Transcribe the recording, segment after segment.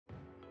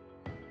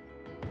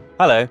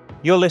Hello,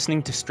 you're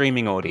listening to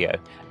Streaming Audio,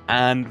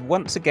 and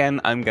once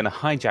again I'm going to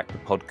hijack the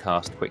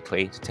podcast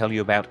quickly to tell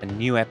you about a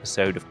new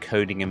episode of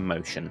Coding in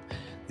Motion,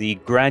 the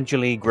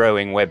gradually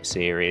growing web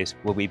series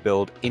where we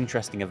build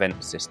interesting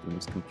event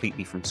systems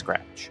completely from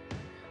scratch.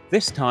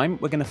 This time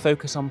we're going to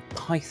focus on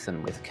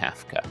Python with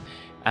Kafka,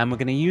 and we're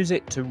going to use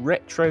it to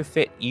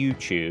retrofit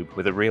YouTube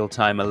with a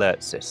real-time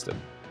alert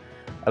system.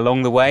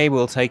 Along the way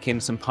we'll take in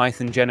some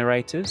Python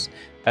generators,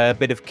 a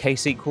bit of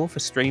KSQL for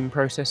stream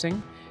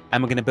processing,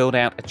 and we're going to build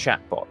out a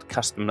chatbot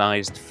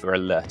customized for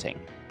alerting.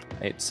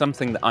 It's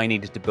something that I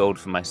needed to build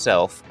for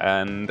myself,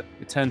 and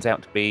it turns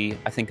out to be,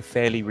 I think, a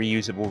fairly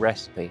reusable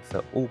recipe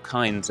for all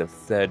kinds of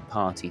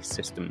third-party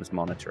systems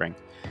monitoring.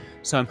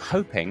 So I'm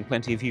hoping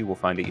plenty of you will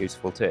find it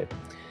useful too.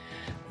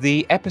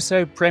 The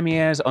episode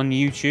premieres on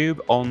YouTube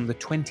on the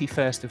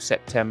 21st of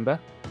September,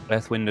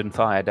 Earth, Wind and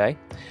Fire Day,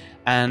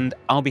 and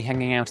I'll be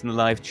hanging out in the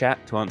live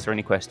chat to answer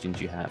any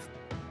questions you have.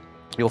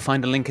 You'll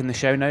find a link in the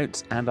show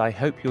notes, and I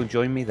hope you'll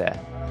join me there.